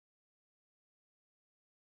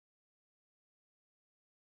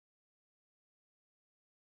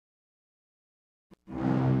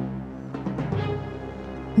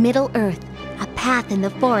Middle Earth, a path in the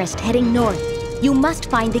forest heading north. You must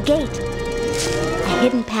find the gate. A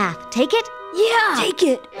hidden path. Take it? Yeah! Take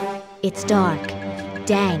it! It's dark,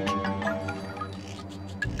 dank.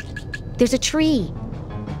 There's a tree.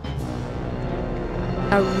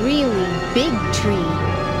 A really big tree.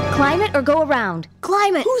 Climb it or go around?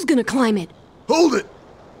 Climb it! Who's gonna climb it? Hold it!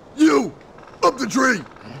 You! Up the tree!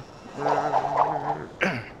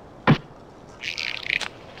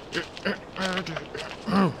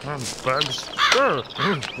 Bugs.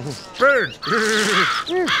 Birds.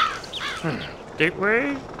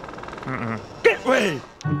 Gateway? Gateway!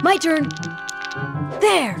 My turn.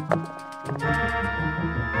 There!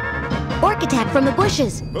 Orc attack from the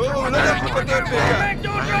bushes. Counter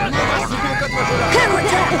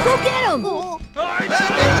attack! Go get him!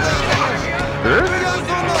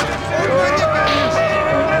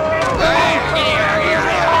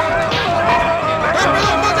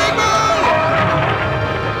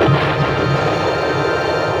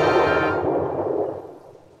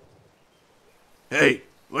 Hey,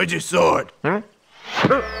 where's your sword? Huh?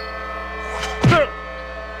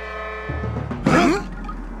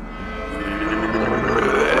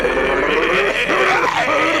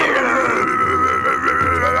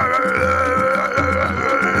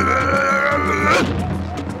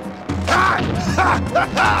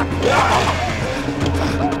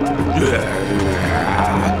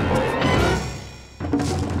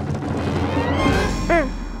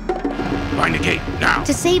 Find the gate, now!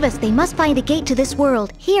 To save us, they must find a gate to this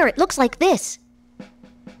world. Here, it looks like this.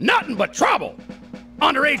 Nothing but trouble.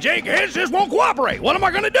 Underage eggheads just won't cooperate. What am I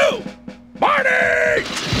gonna do? Barney!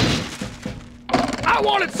 I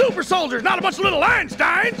wanted super soldiers, not a bunch of little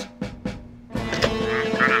Einsteins.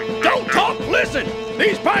 Don't talk, listen.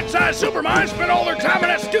 These pint-sized super minds spend all their time in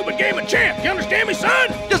that stupid game of champ. You understand me, son?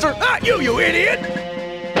 Yes, sir. Not you, you idiot.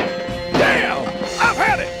 Damn, I've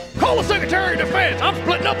had it. Call the Secretary of Defense. I'm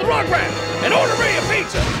splitting up the Rugrats. And order me a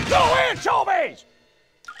pizza. Go anchovies!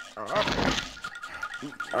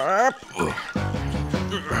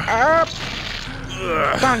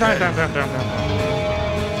 Down.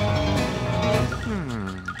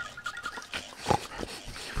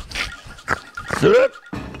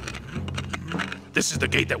 This is the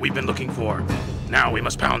gate that we've been looking for. Now we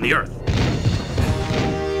must pound the earth.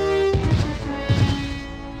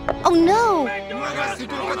 Oh no!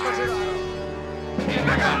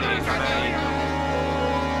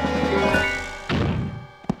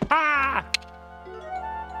 Ah!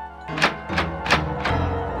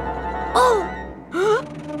 Oh!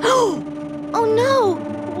 Oh no!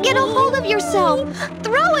 Get a hold of yourself!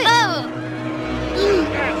 Throw it!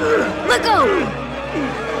 Let go!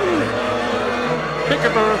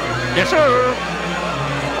 Peekaboo. Yes, sir.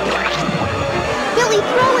 Billy,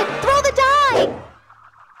 throw it! Throw the die!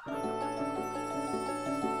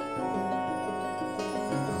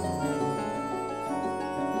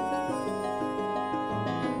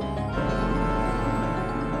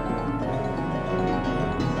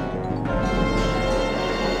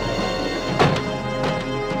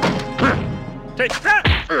 Take that.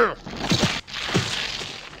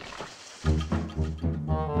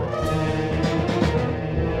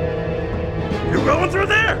 You going through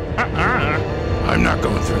there? I'm not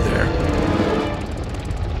going through there.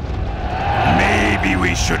 Maybe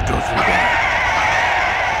we should go through there.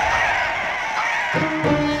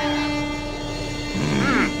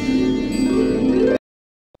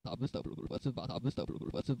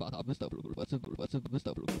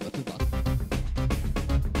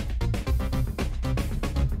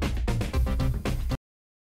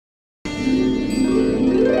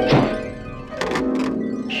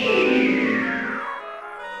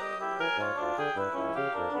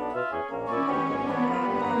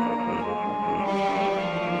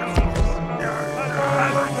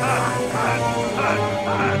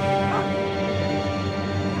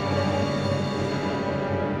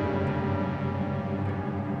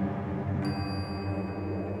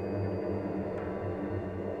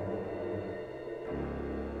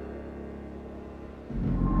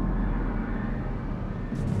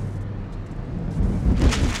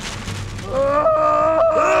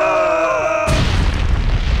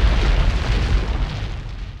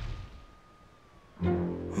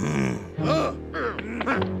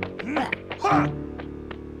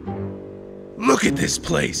 Look at this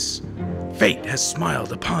place. Fate has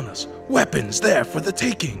smiled upon us. Weapons there for the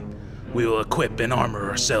taking. We will equip and armor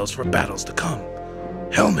ourselves for battles to come.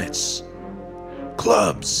 Helmets.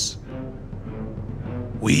 Clubs.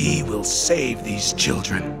 We will save these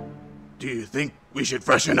children. Do you think we should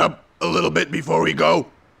freshen up a little bit before we go?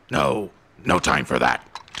 No time for that.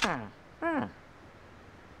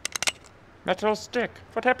 Metal stick.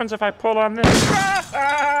 What happens if I pull on this?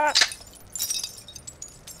 Ah!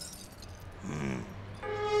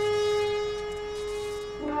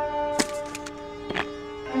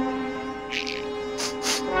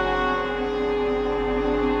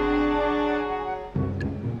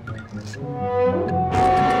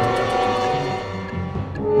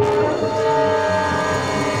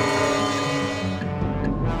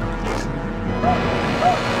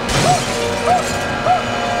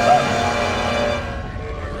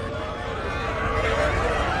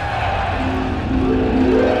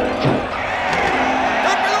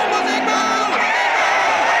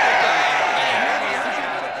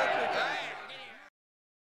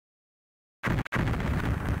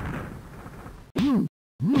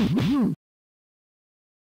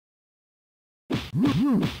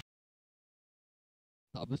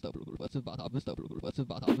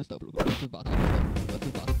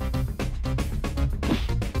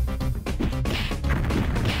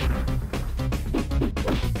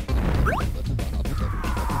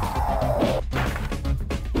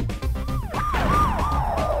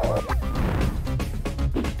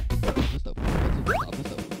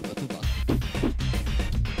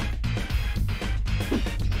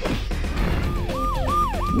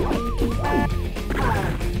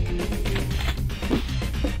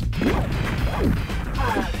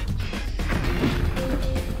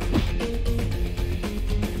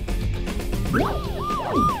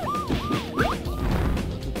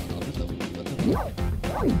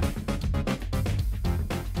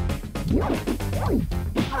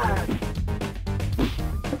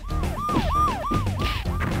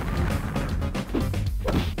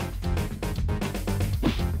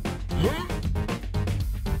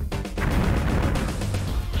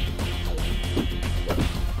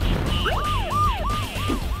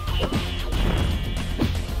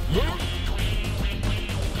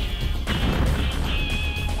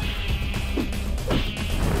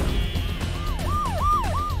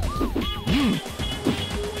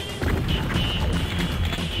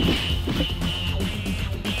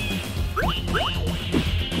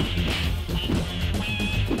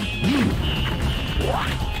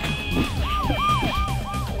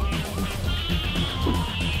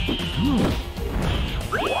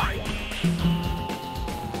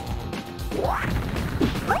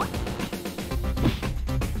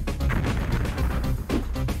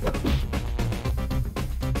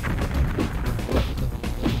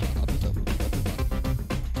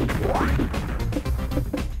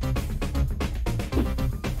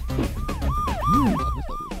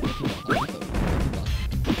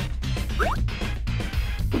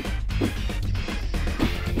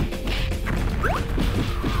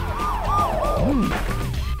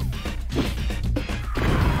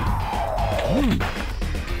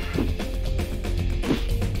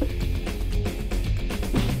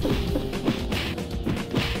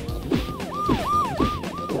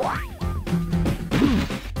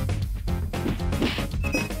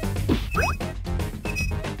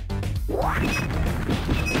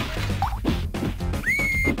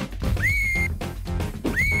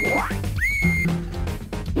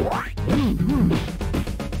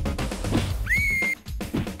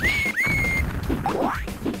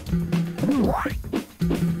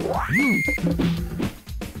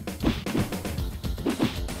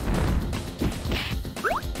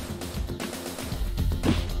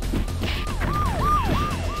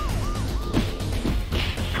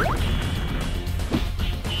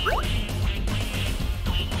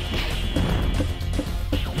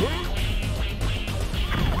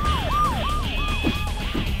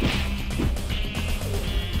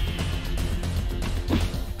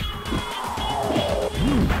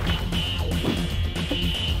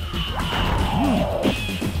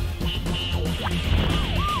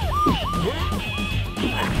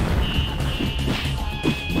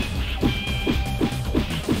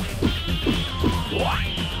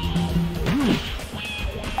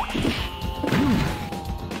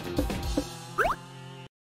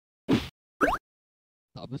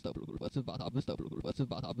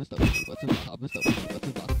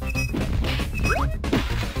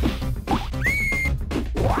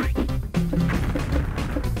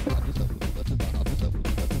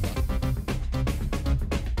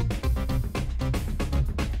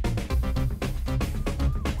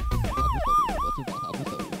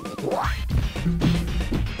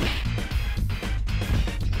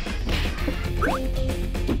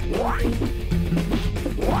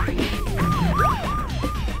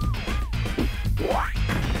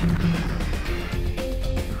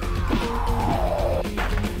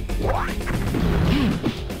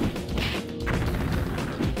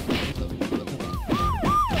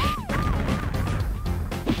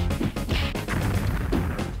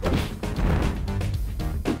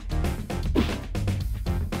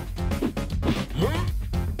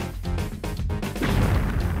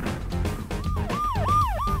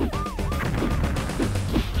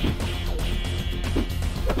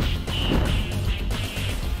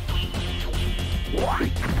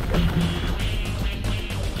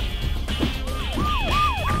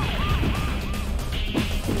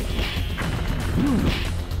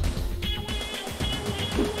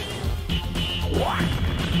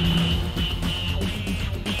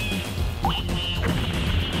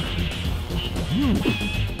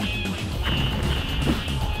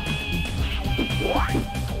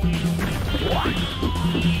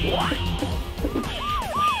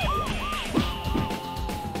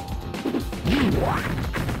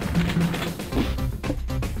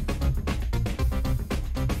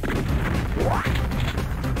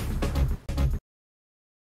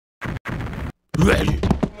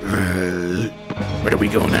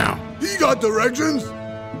 directions?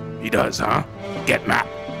 He does, huh? Get map.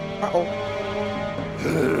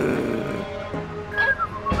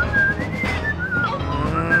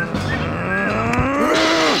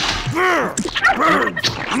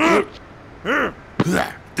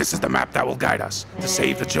 This is the map that will guide us. To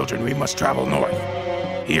save the children, we must travel north.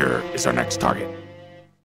 Here is our next target.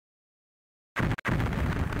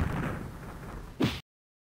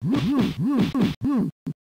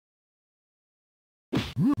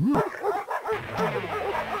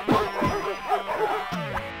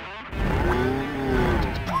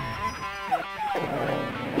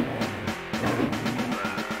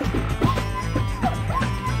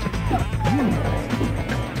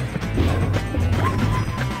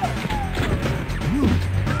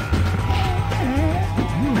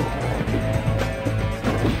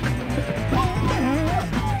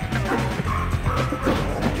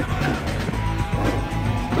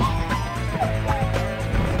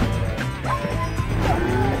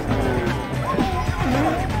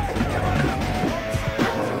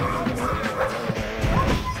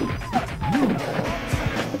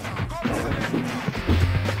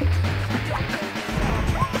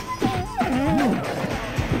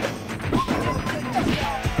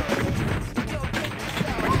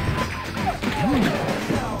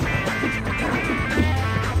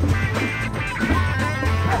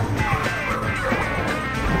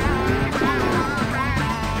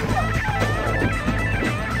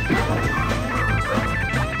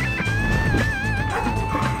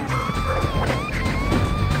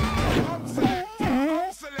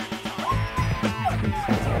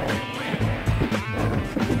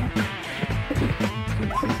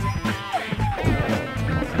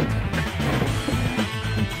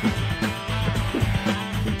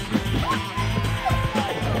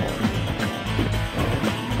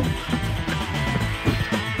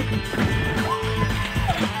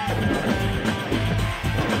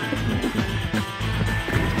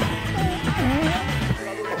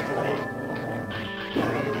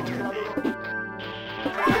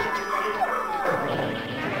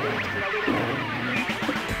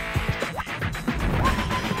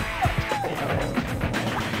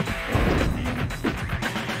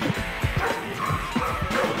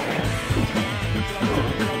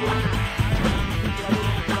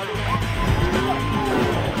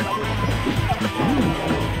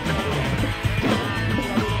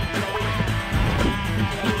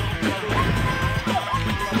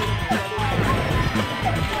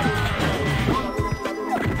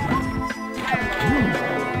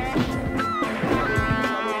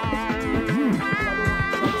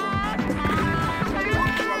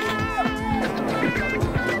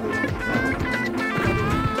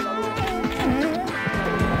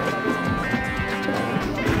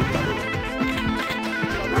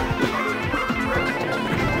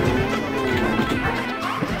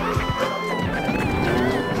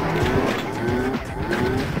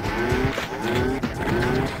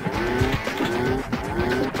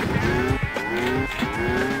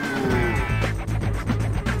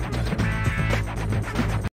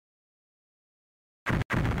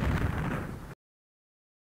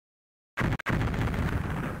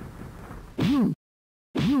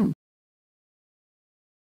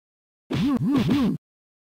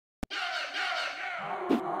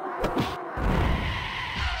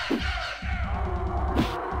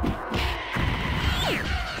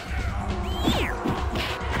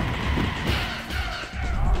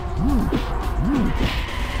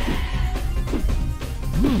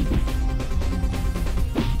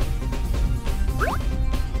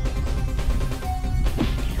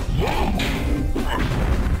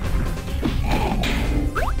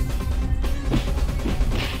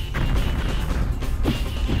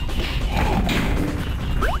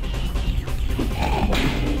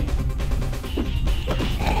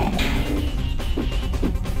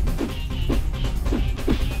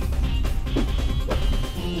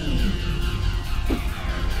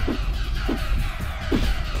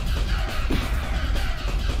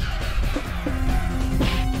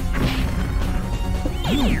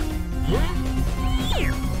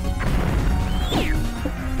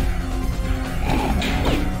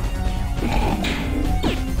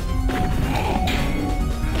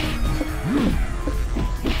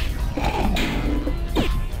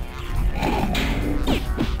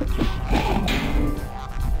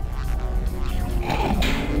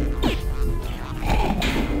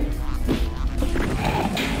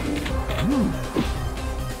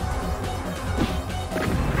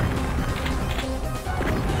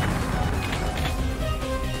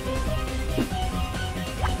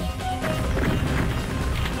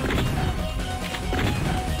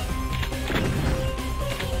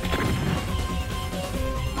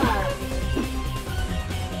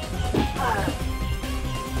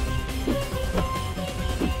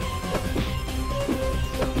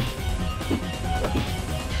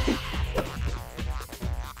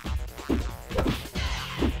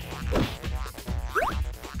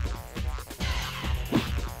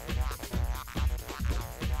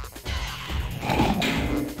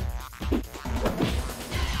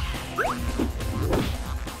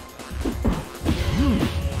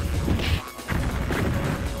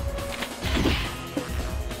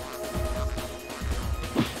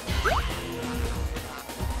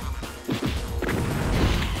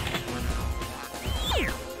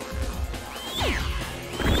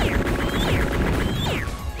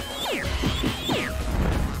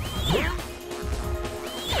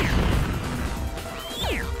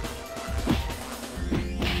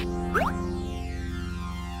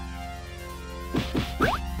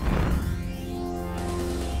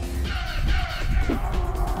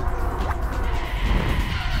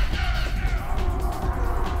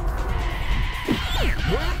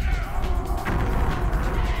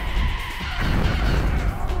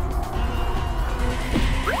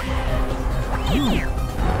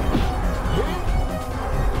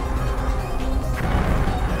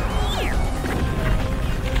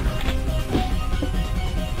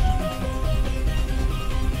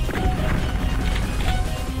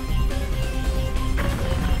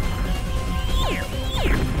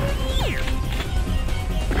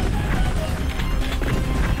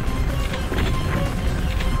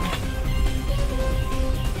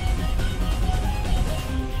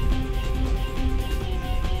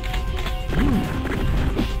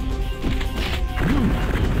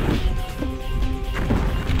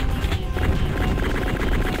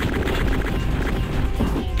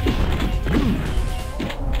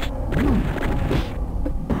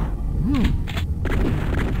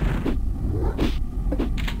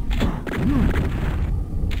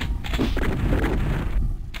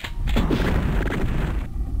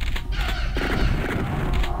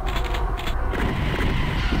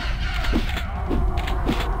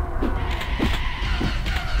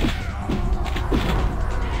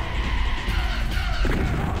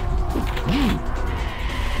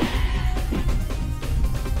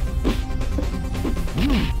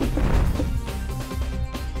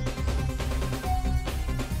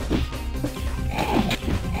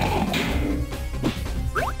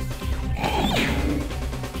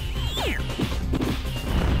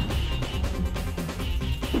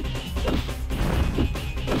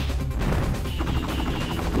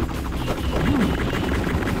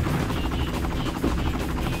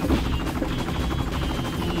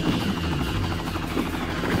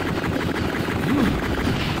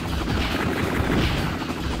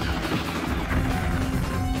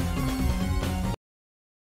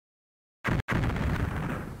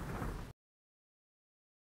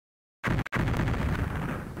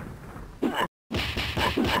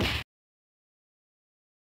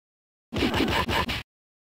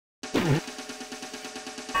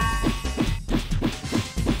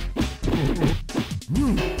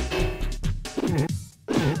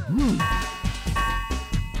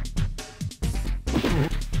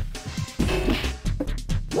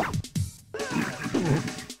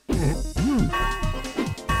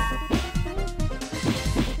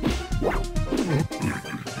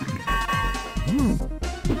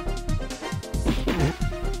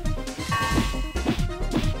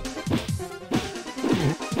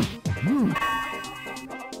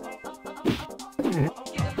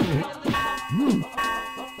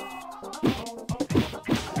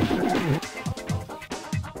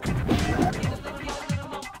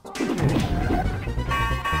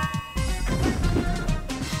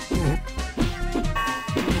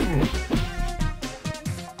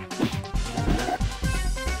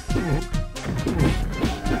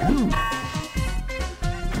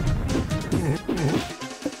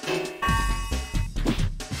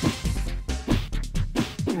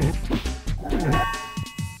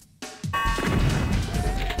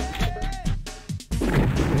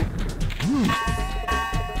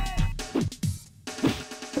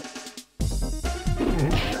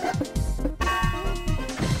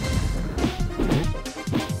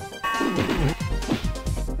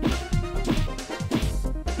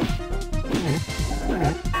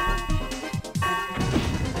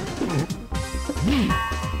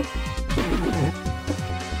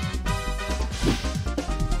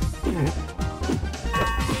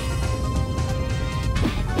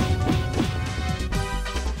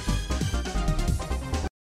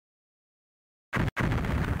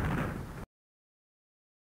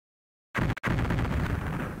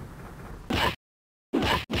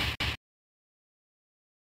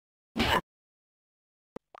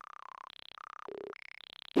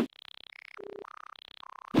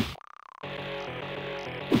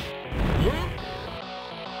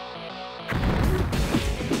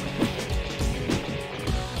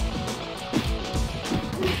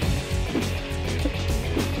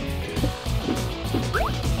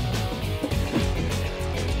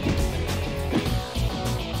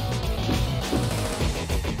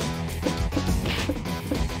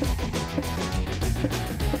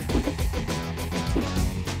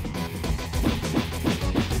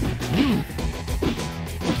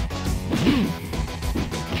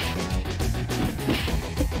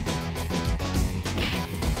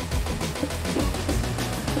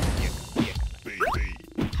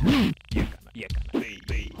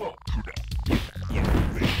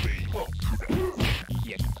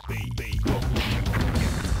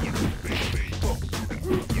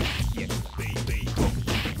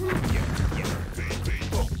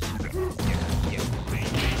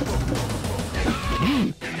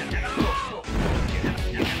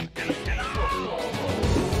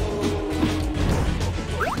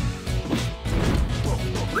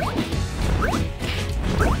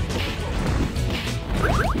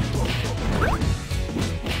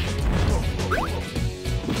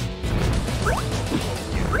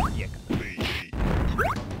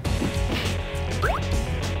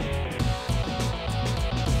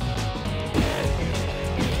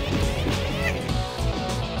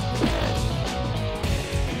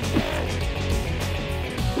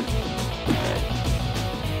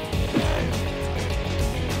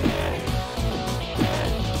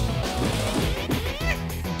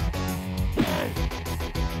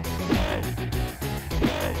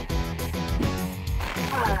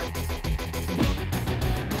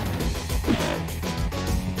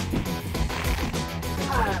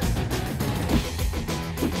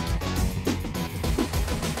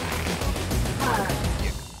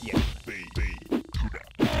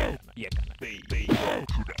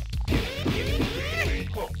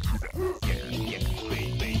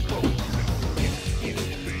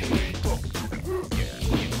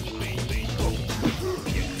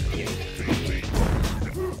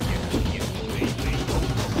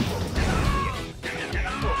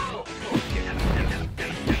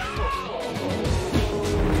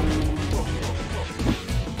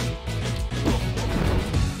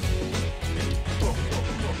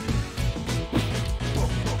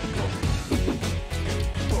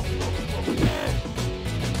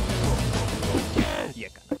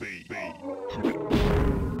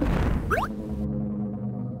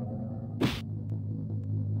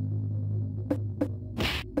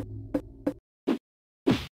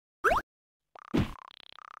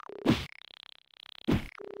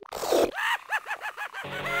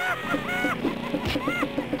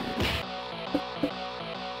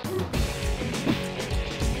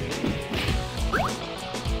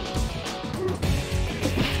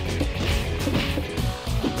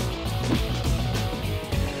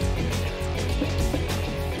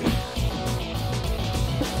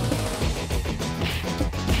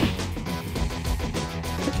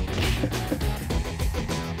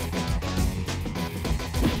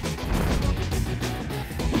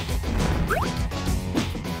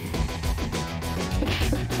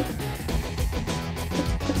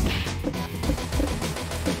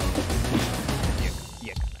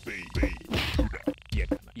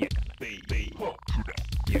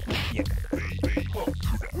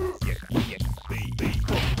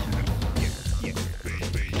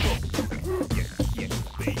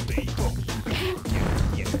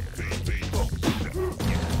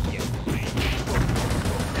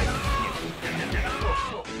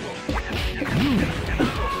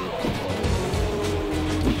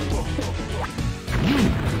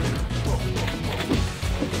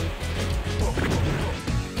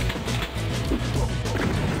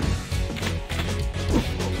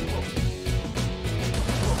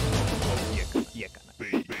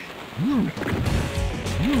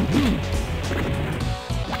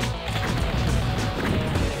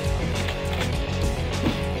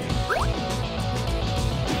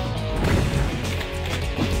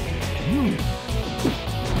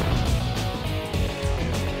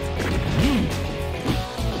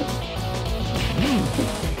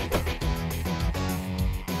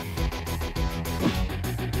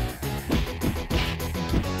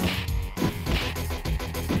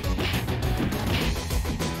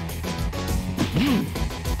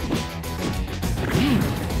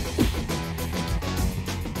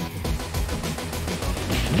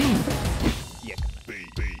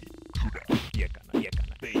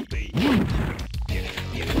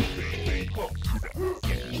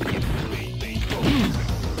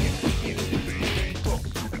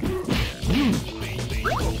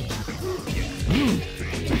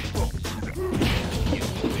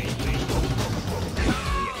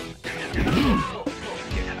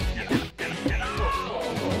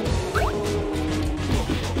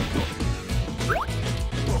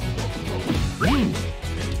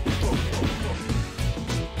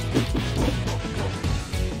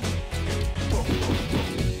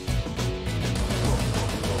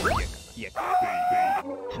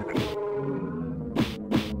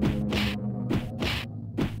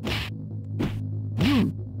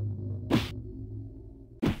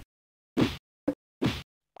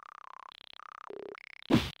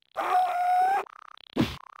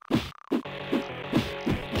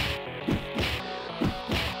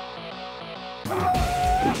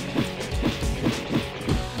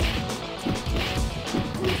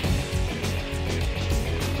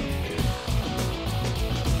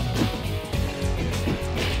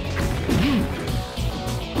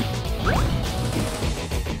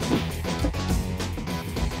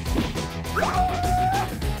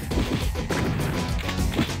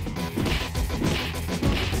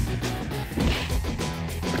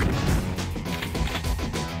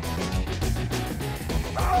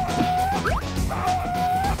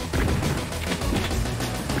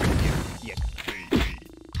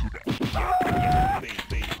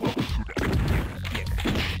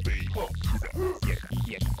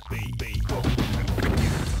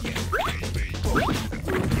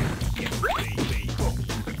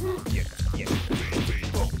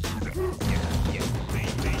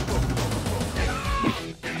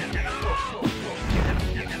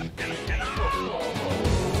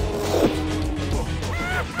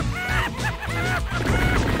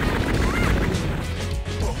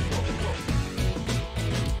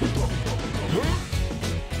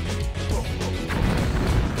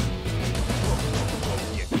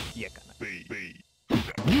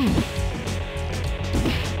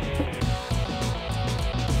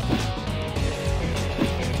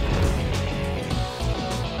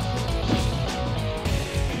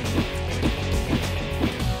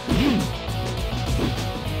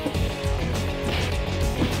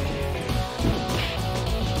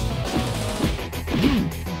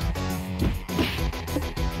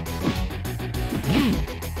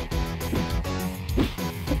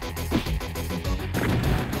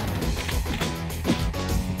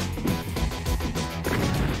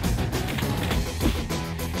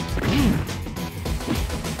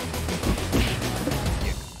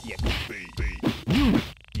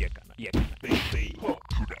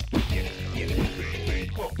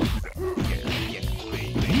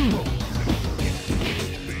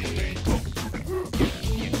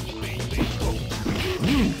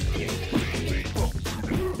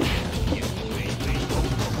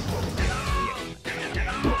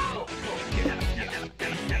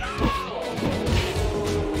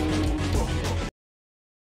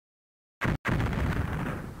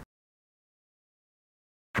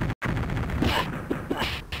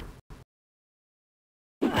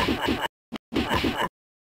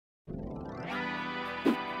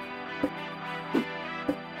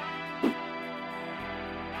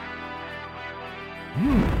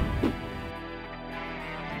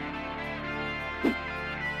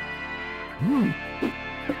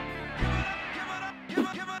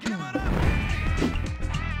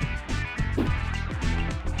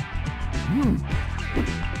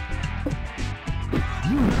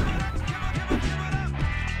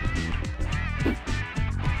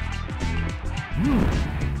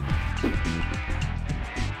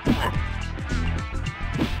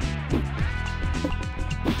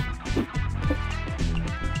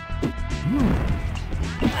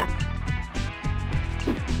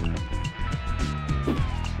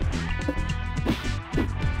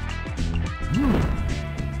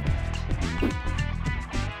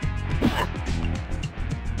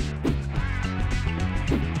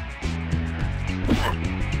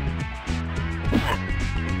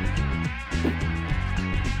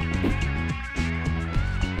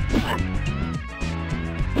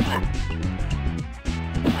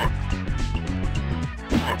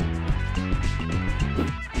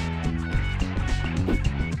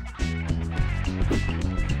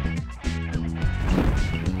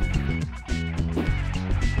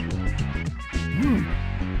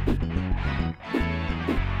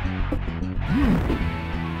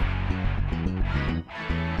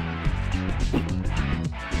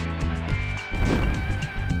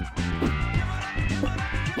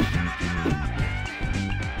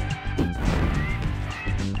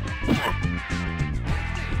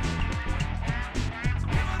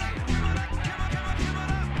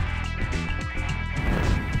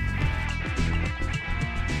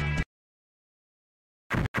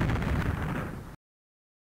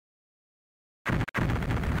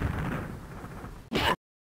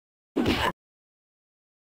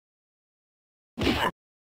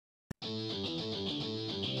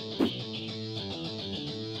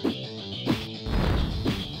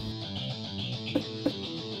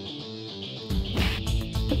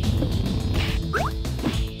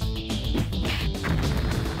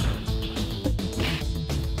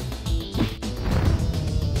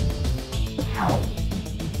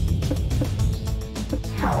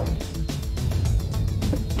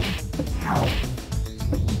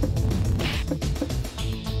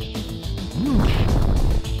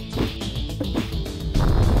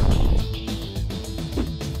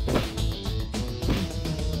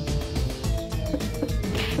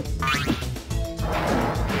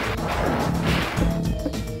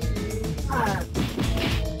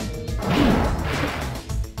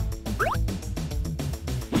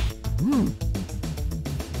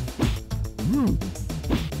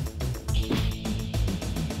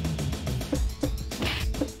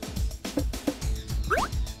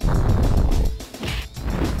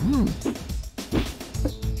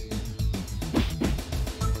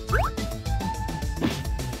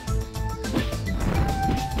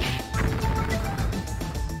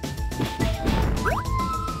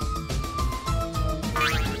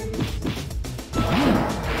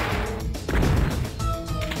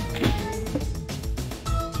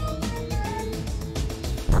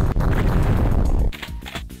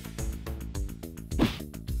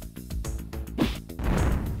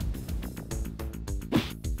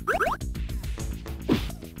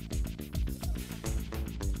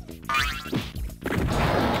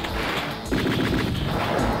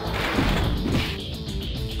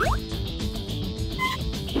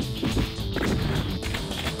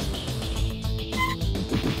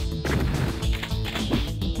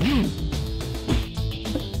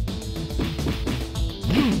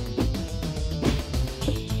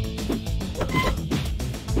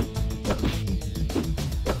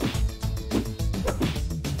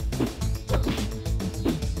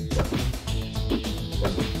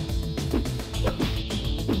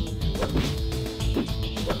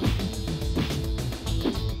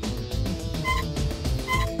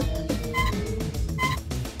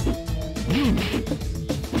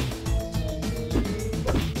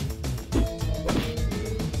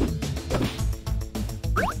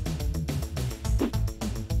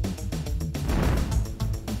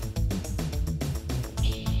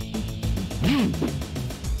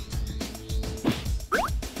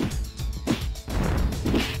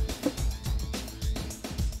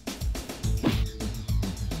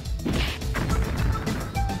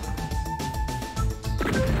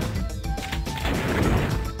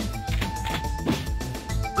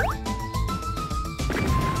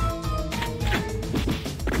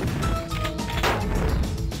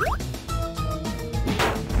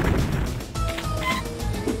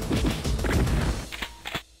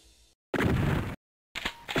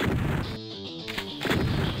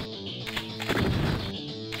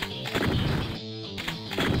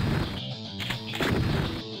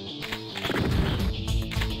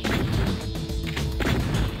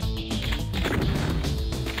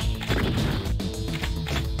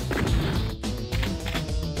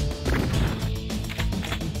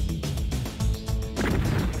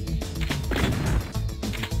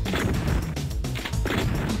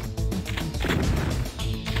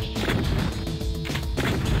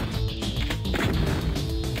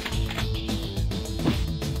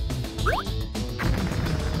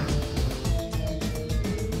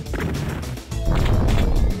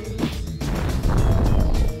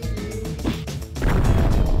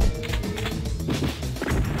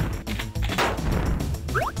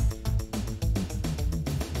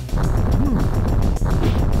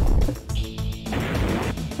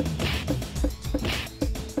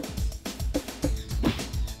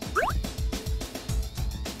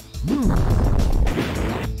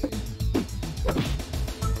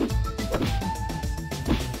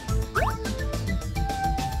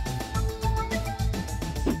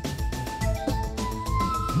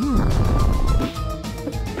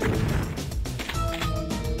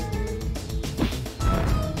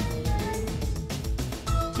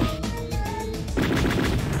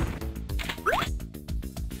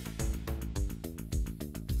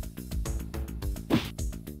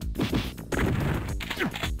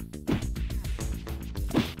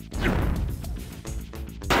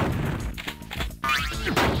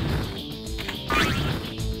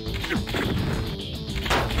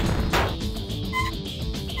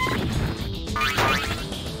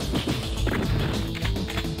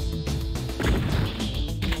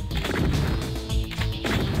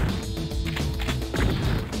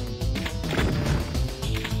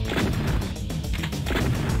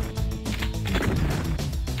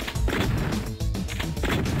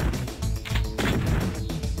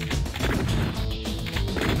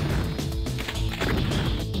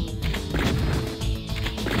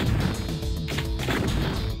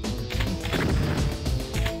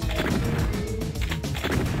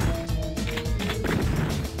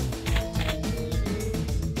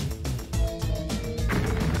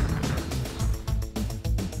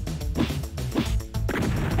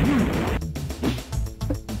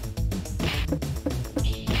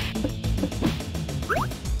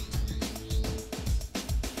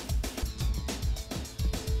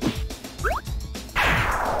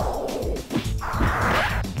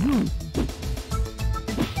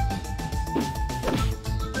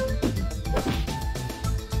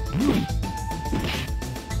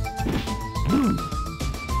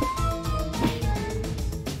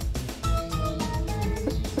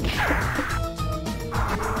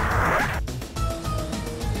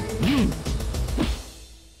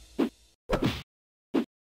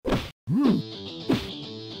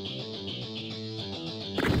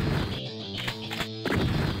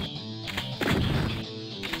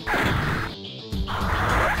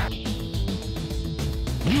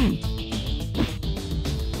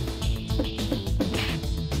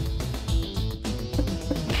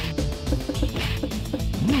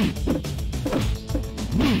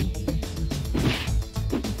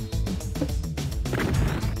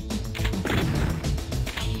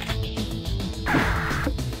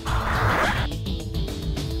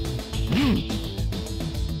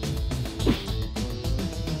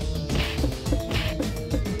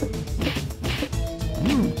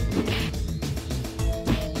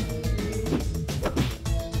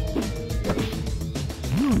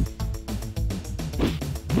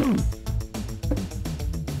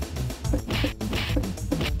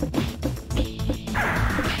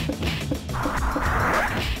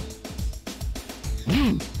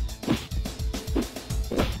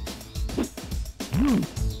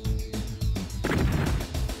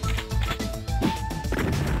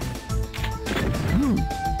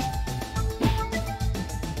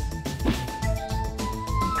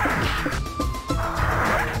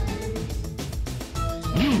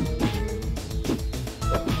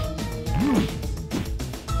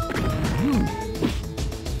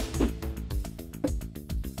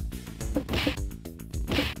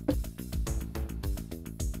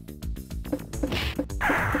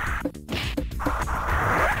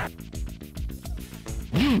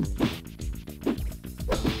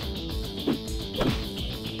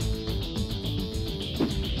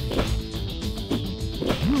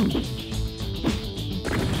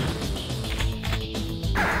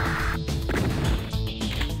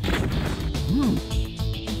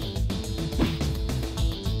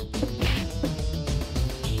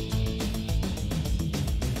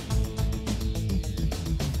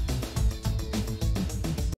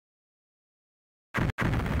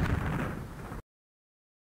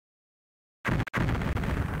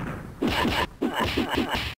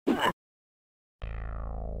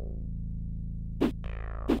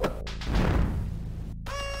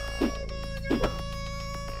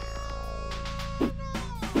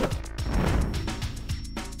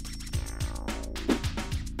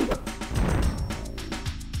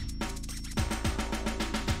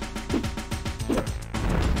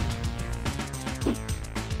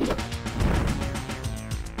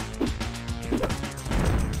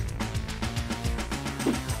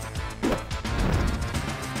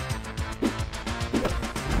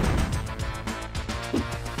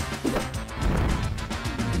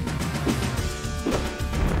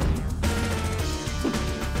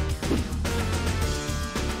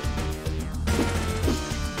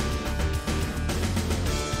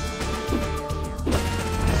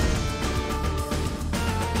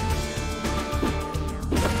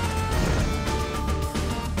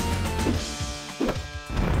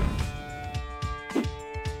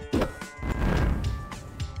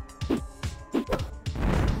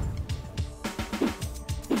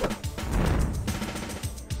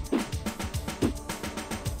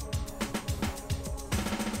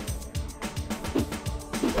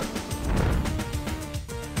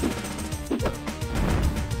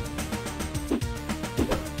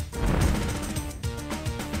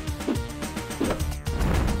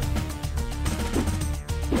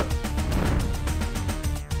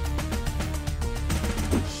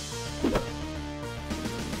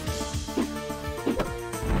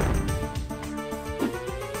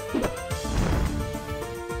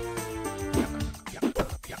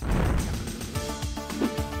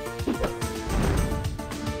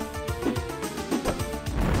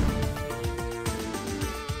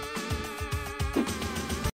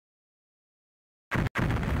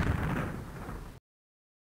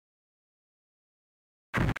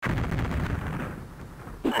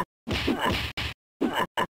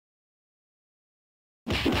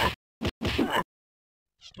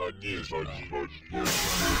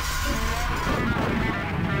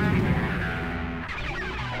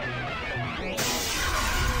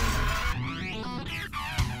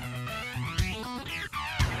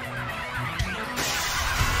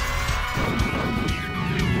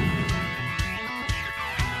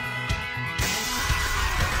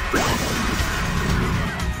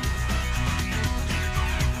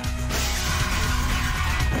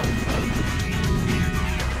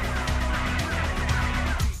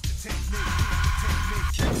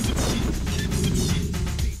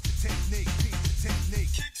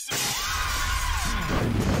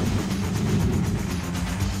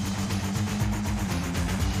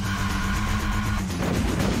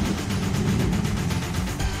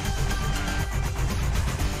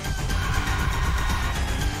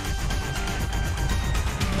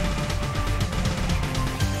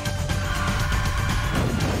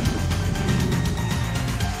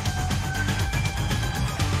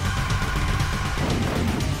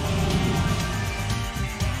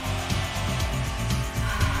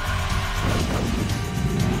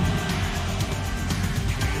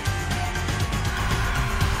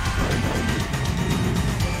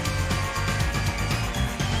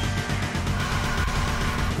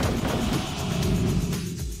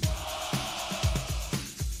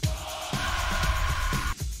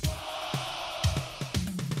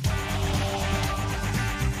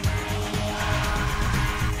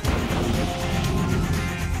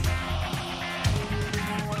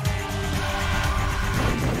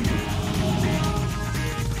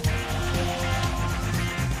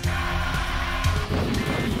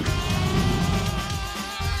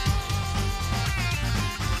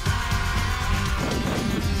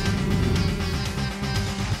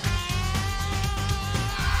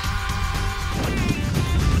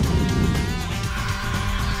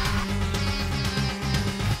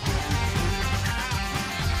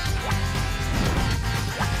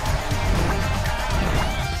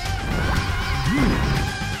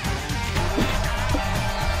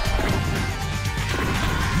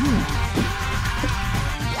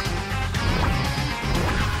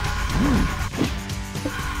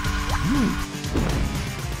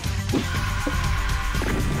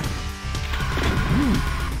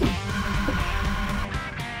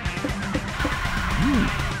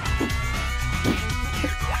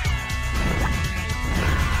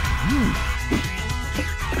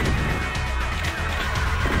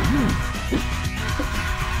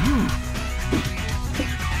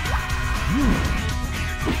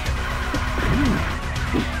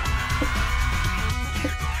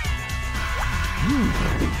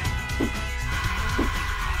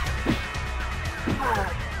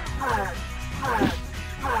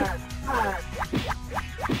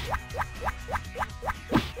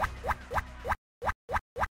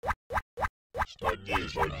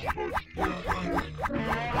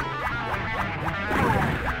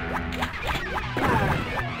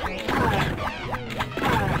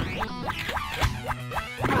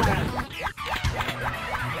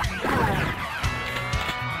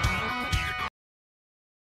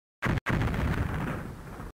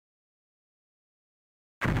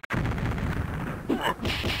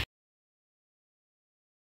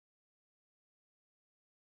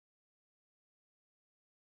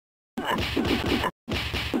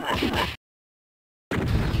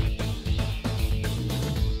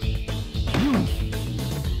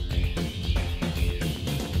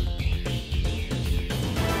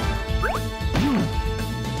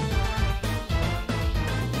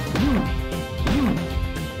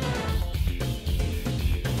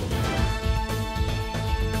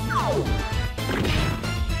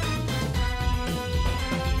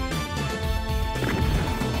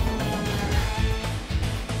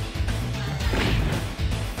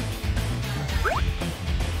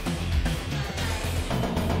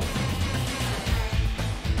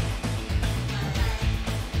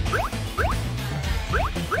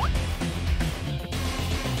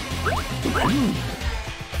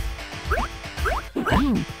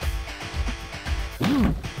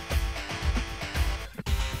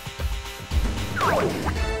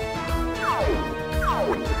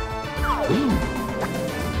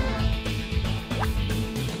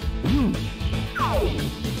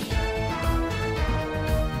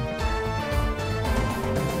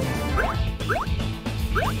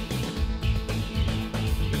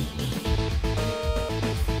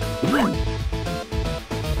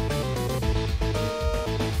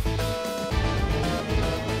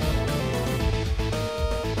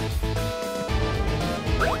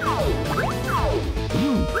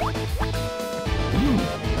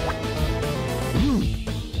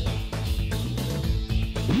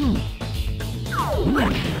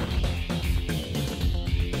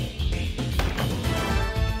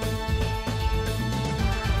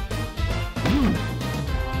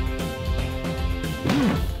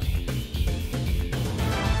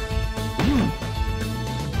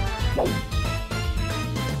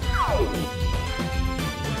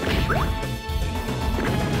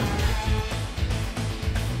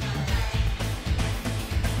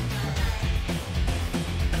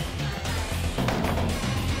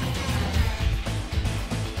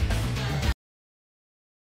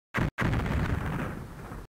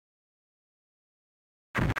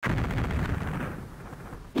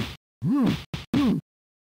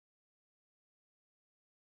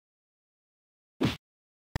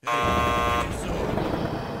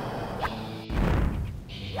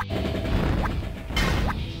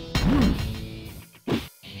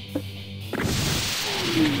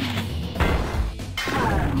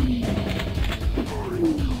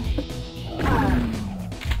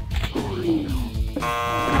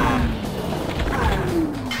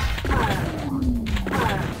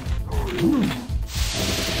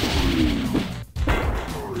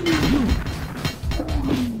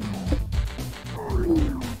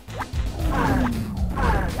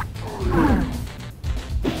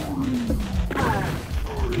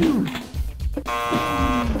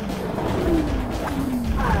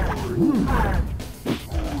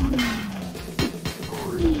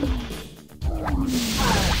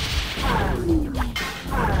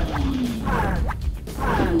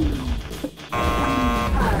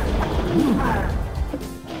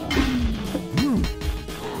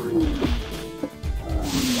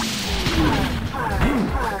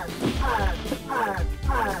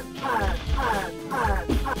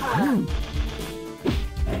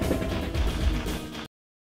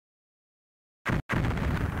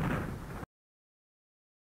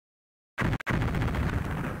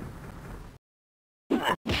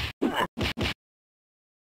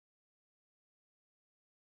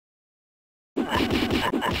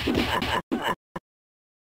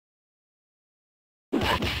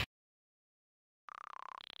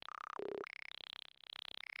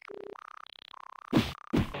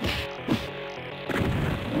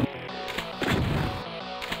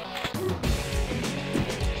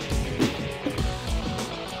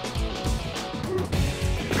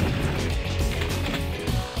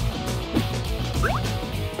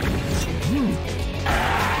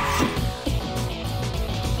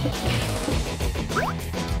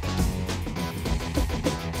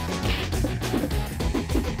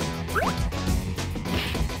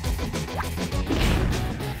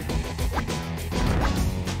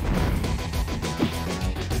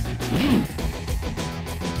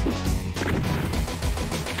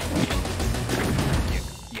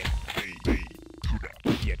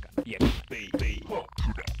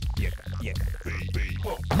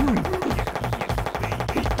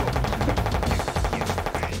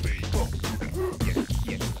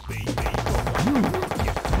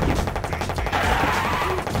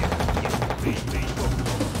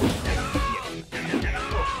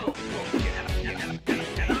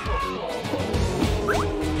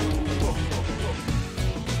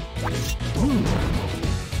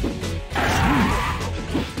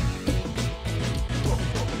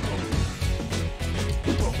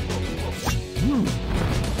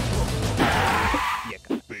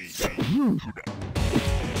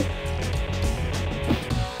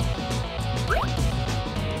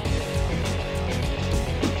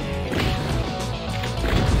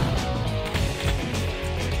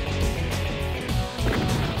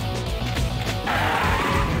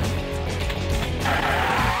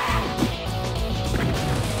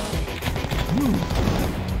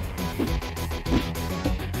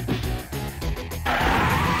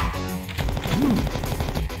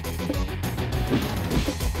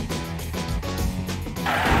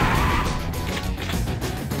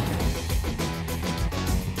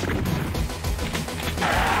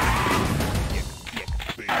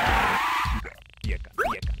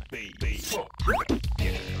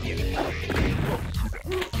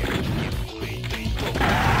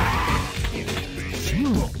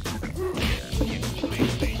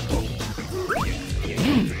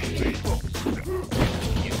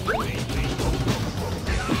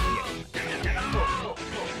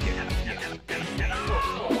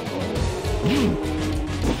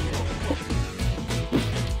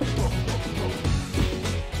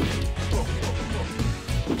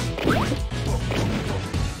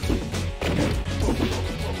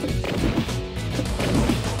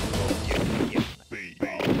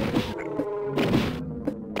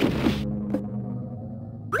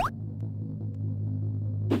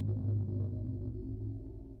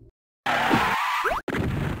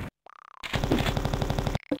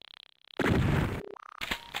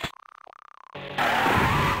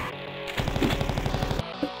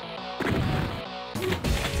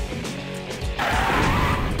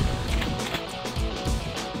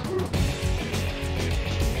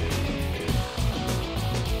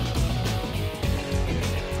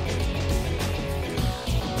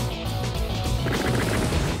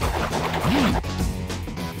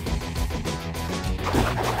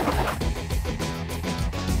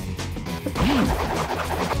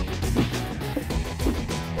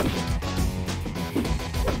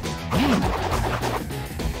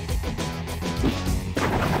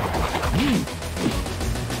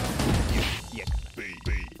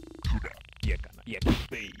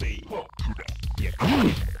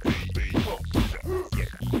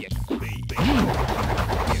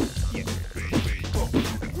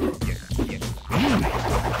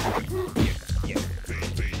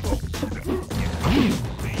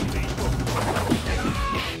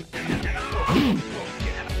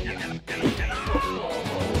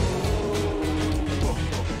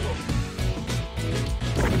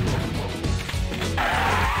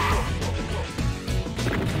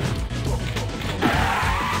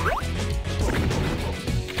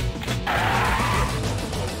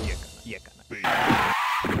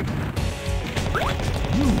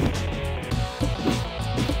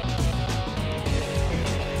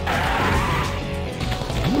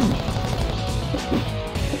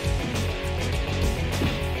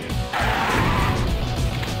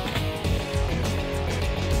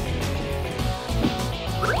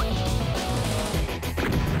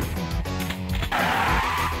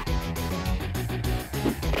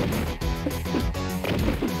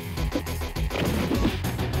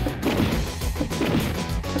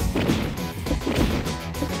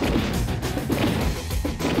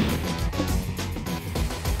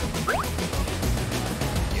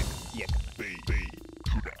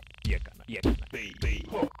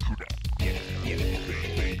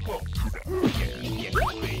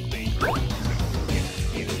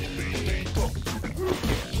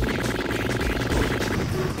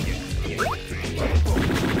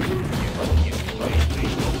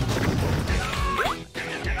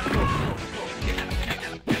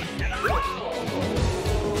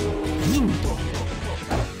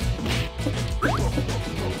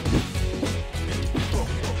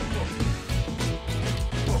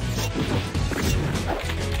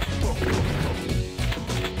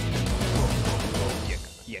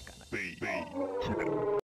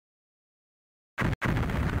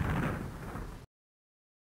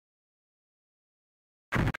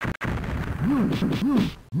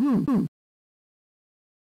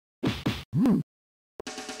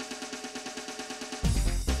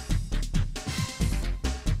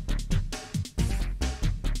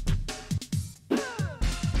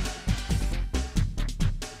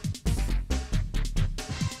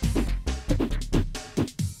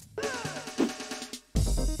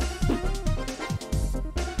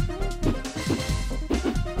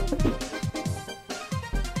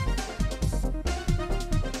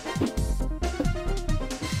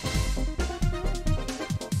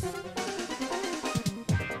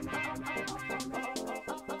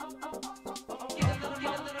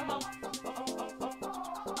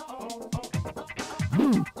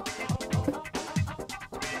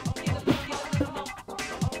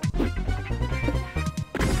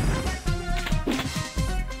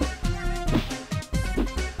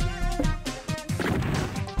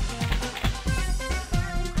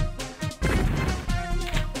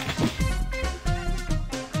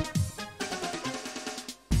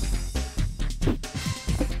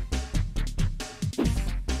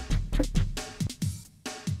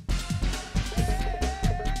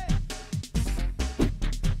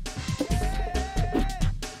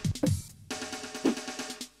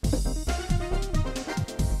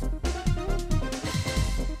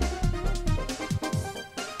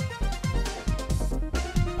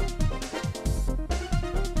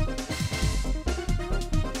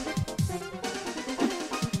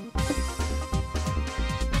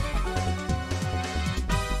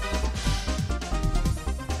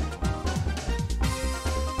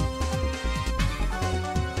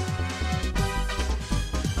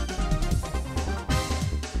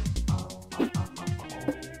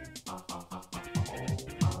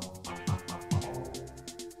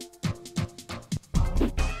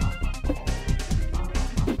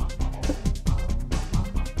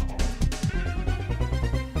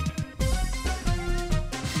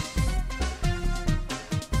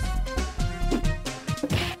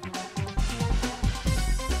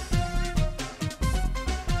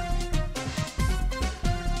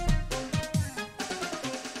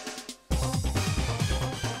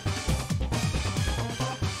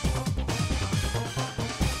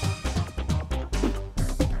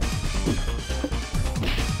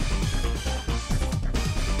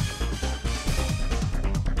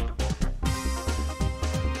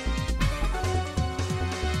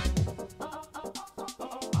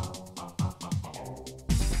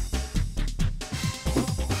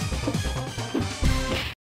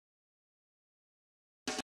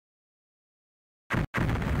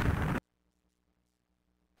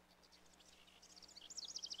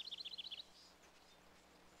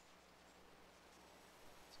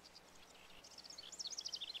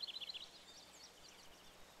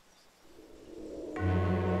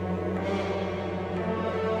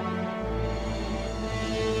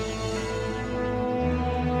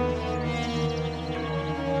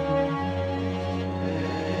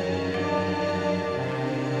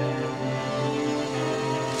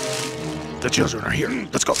 The children are here.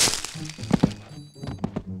 Let's go.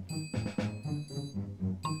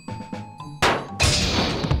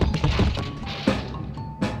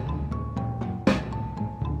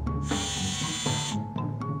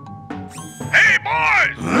 Hey,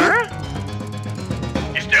 boys! Huh?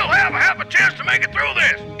 You still have a half a chance to make it through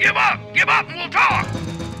this. Give up and we'll talk.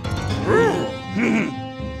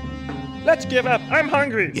 Let's give up. I'm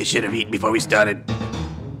hungry. You should have eaten before we started.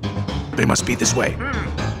 They must be this way.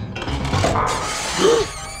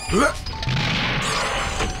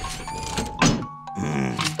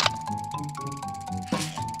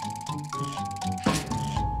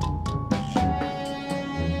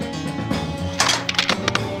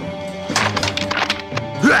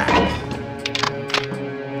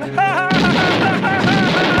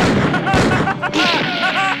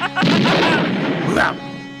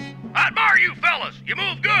 I admire you fellas. You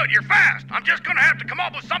move good, you're fast. I'm just gonna have to come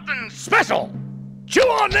up with something special. Chew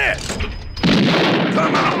on this.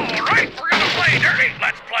 Come on. All right, we're gonna play dirty.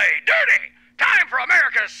 Let's play dirty. Time for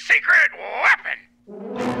America's secret weapon.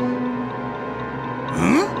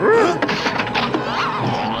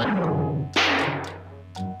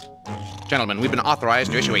 Gentlemen, we've been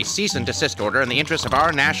authorized to issue a cease and desist order in the interest of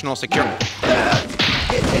our national security.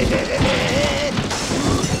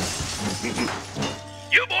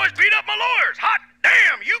 You boys beat up my lawyers. Hot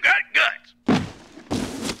damn, you got guts.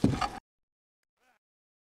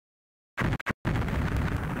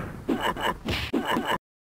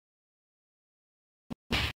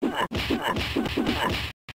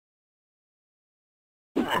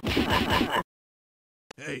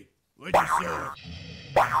 Hey, what'd you say?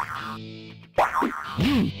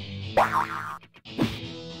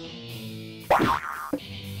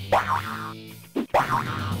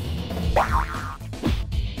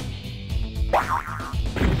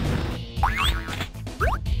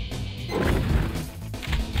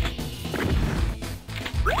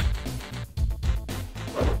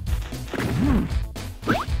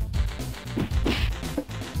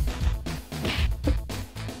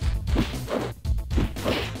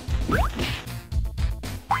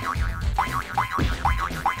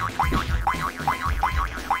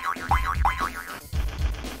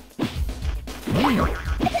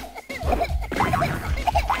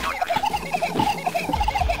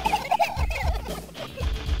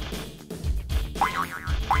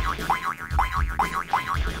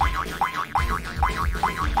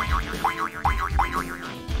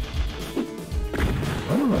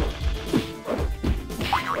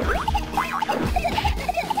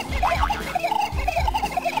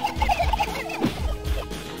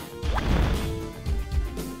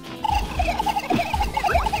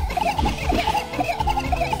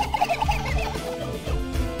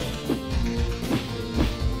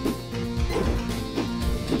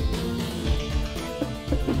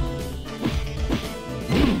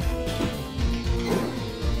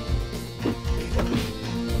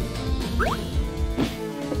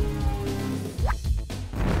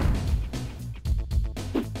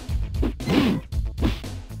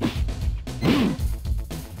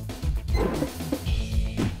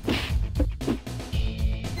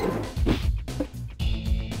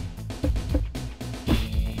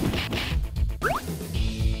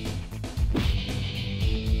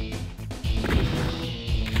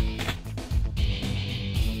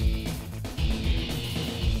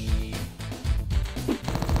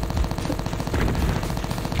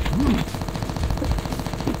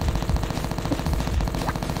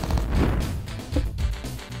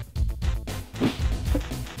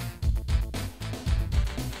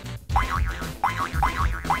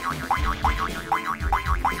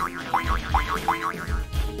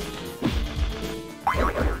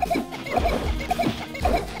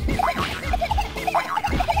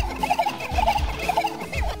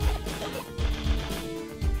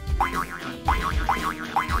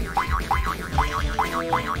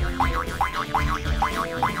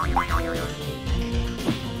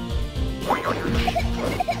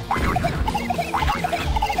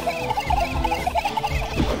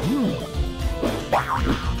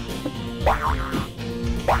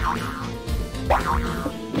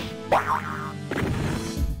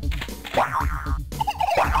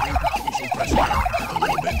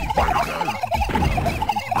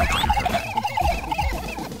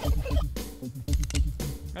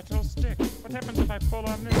 Metal stick. What happens if I pull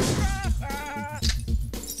on this?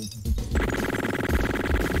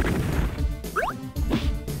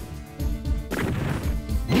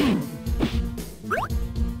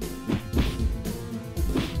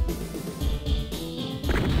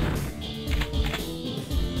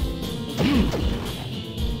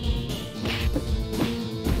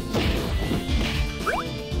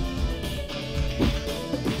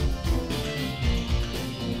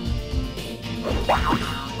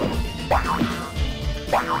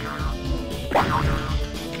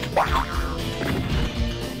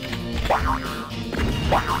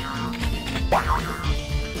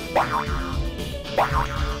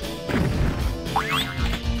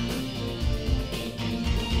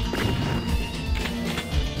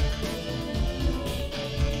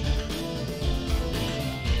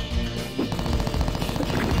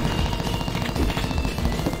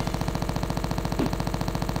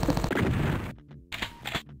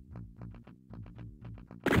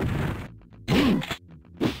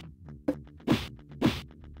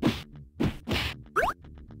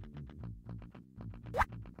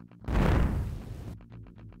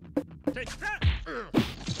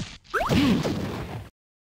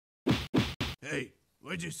 Hey,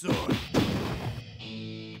 where'd your sword?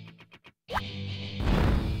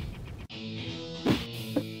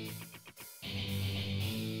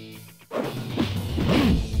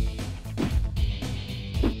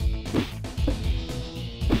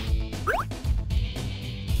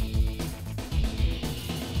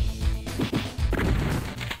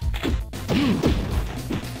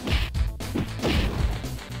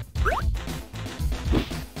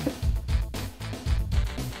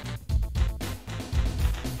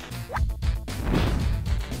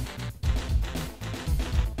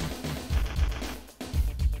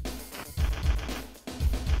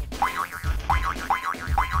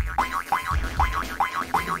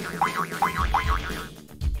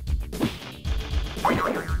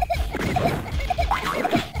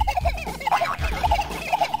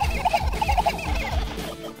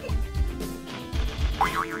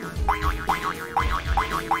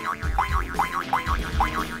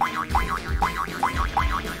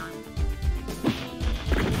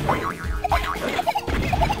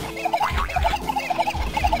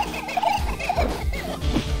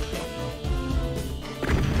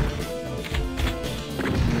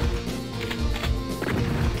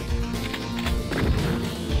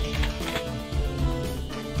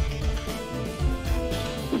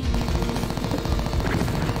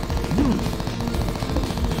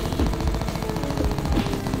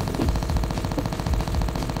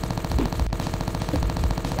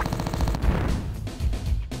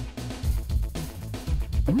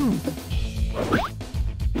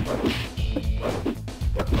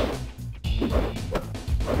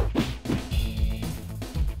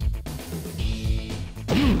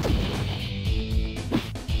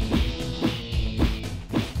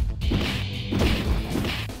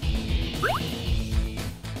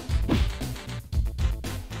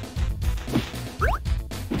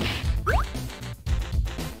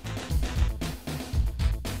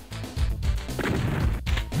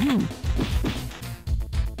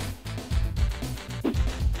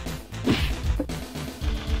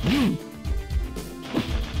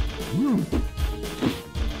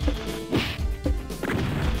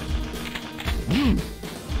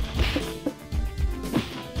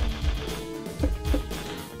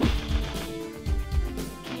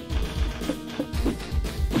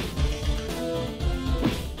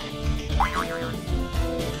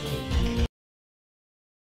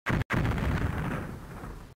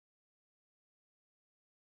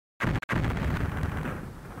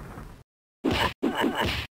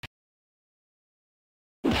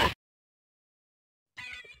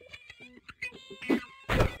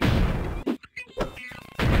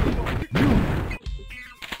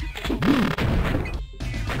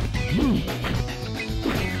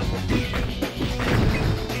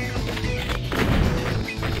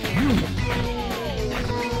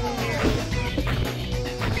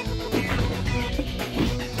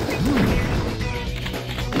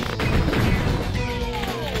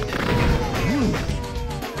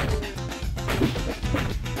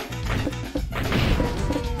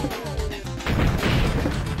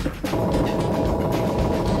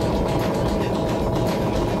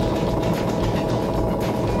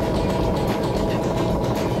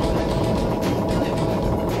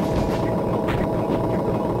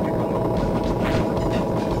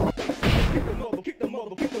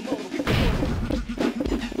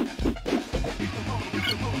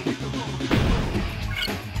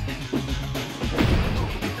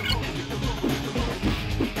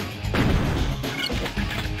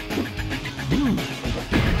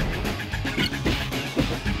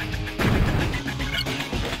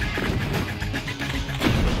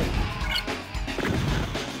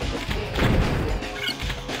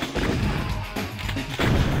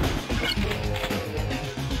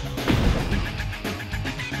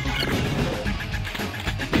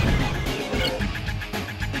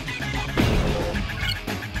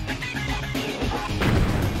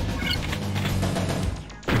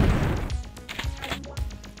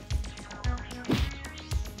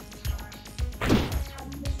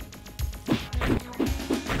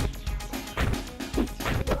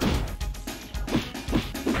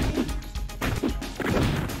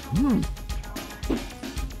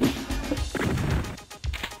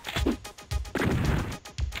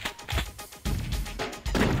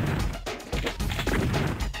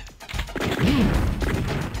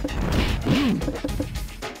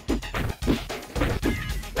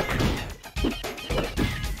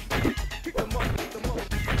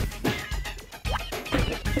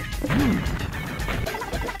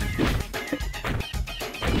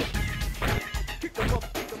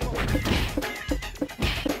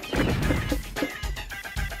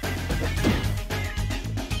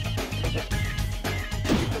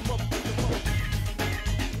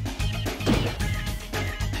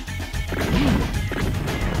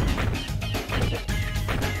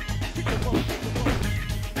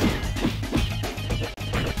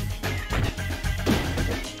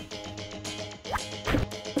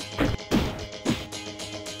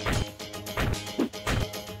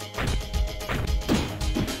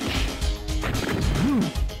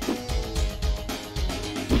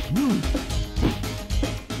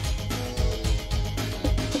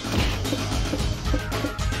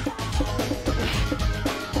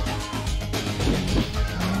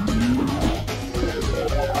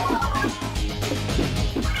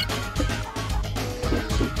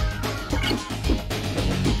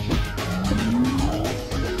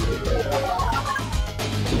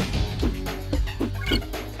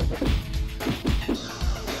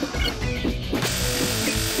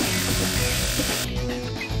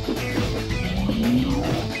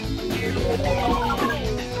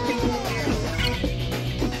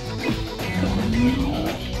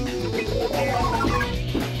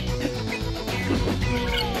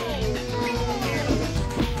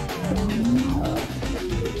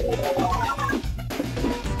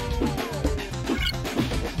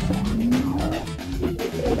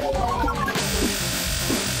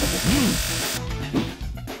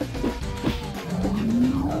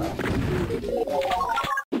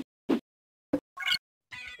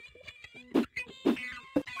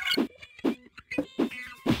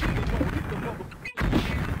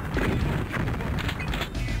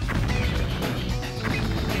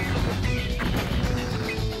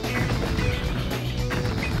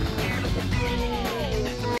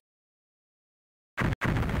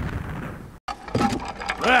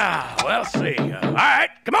 Well, see. All right,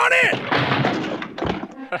 come on in.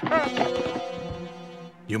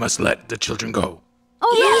 You must let the children go.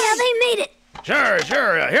 Oh, yeah, they made it. Sure.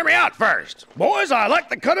 Hear me out first. Boys, I like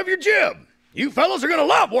the cut of your jib. You fellas are gonna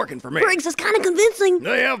love working for me. Briggs is kind of convincing.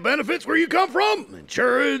 They have benefits where you come from?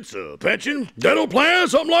 Insurance, pension, dental plan,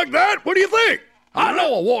 something like that? What do you think? I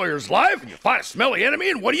know a warrior's life, and you fight a smelly enemy,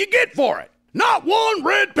 and what do you get for it? Not one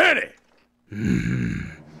red penny.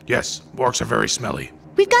 Yes, orcs are very smelly.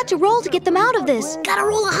 We've got to roll to get them out of this. Gotta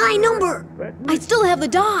roll a high number. I still have the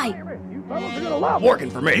die. You fellas are gonna love working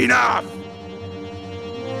for me. Enough!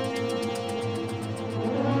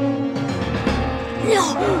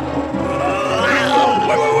 No.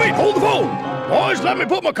 Wait, hold the phone. Boys, let me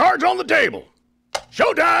put my cards on the table.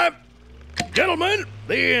 Showtime. Gentlemen,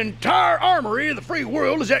 the entire armory of the free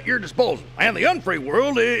world is at your disposal, and the unfree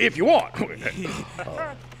world if you want.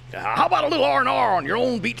 How about a little R&R on your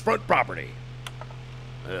own beachfront property?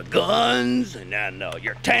 Guns, and then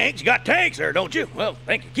your tanks. You got tanks there, don't you? Well,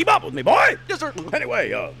 thank you. Keep up with me, boy. Yes, sir.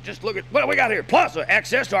 Anyway, just look at what we got here. Plus,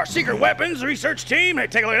 access to our secret weapons research team. Hey,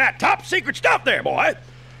 take a look at that top secret stuff there, boy.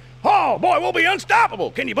 Oh, boy, we'll be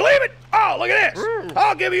unstoppable. Can you believe it? Oh, look at this.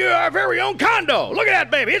 I'll give you our very own condo. Look at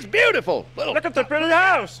that, baby. It's beautiful. Look at the pretty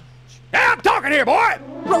house. Yeah, I'm talking here, boy.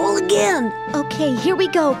 Roll again. Okay, here we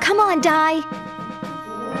go. Come on, Die.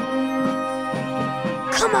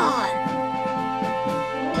 Come on.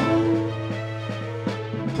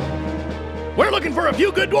 We're looking for a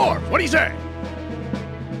few good dwarves. What do you say?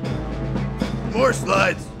 More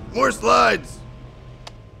slides! More slides!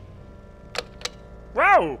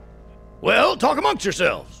 Wow. Well, talk amongst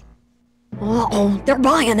yourselves. Uh-oh, they're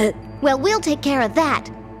buying it. Well, we'll take care of that.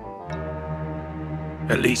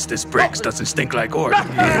 At least this Briggs doesn't stink like orc. Come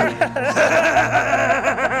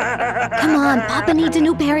on, Papa needs a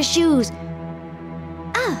new pair of shoes.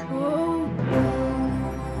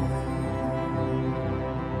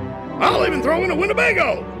 I'll even throw in a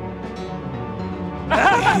Winnebago.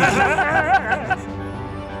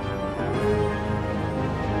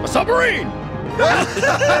 A submarine.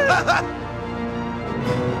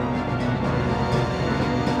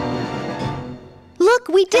 Look,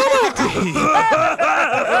 we did it!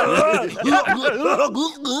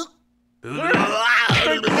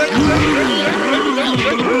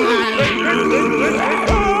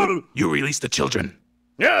 You release the children.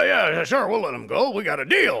 Yeah, sure, we'll let them go. We got a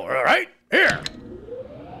deal, all right? Here.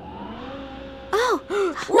 Oh,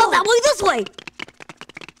 Not that way, this way.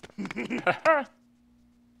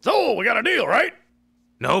 So, we got a deal, right?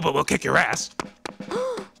 No, but we'll kick your ass.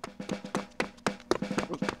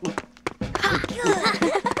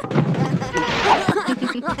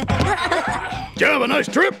 Did you have a nice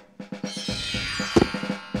trip?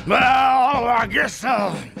 Well, I guess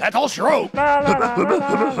that's all she wrote. La, la, la,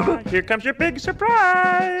 la, la. Here comes your big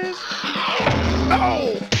surprise.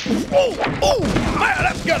 Oh, man,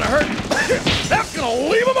 that's gonna hurt. That's gonna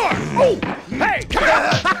leave a mark. Oh, hey, come on.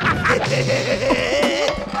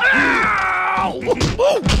 Ow!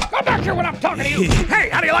 Ooh, come back here when I'm talking to you. Hey,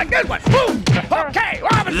 how do you like this one? Ooh, okay, we're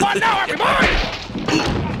having fun now, everybody.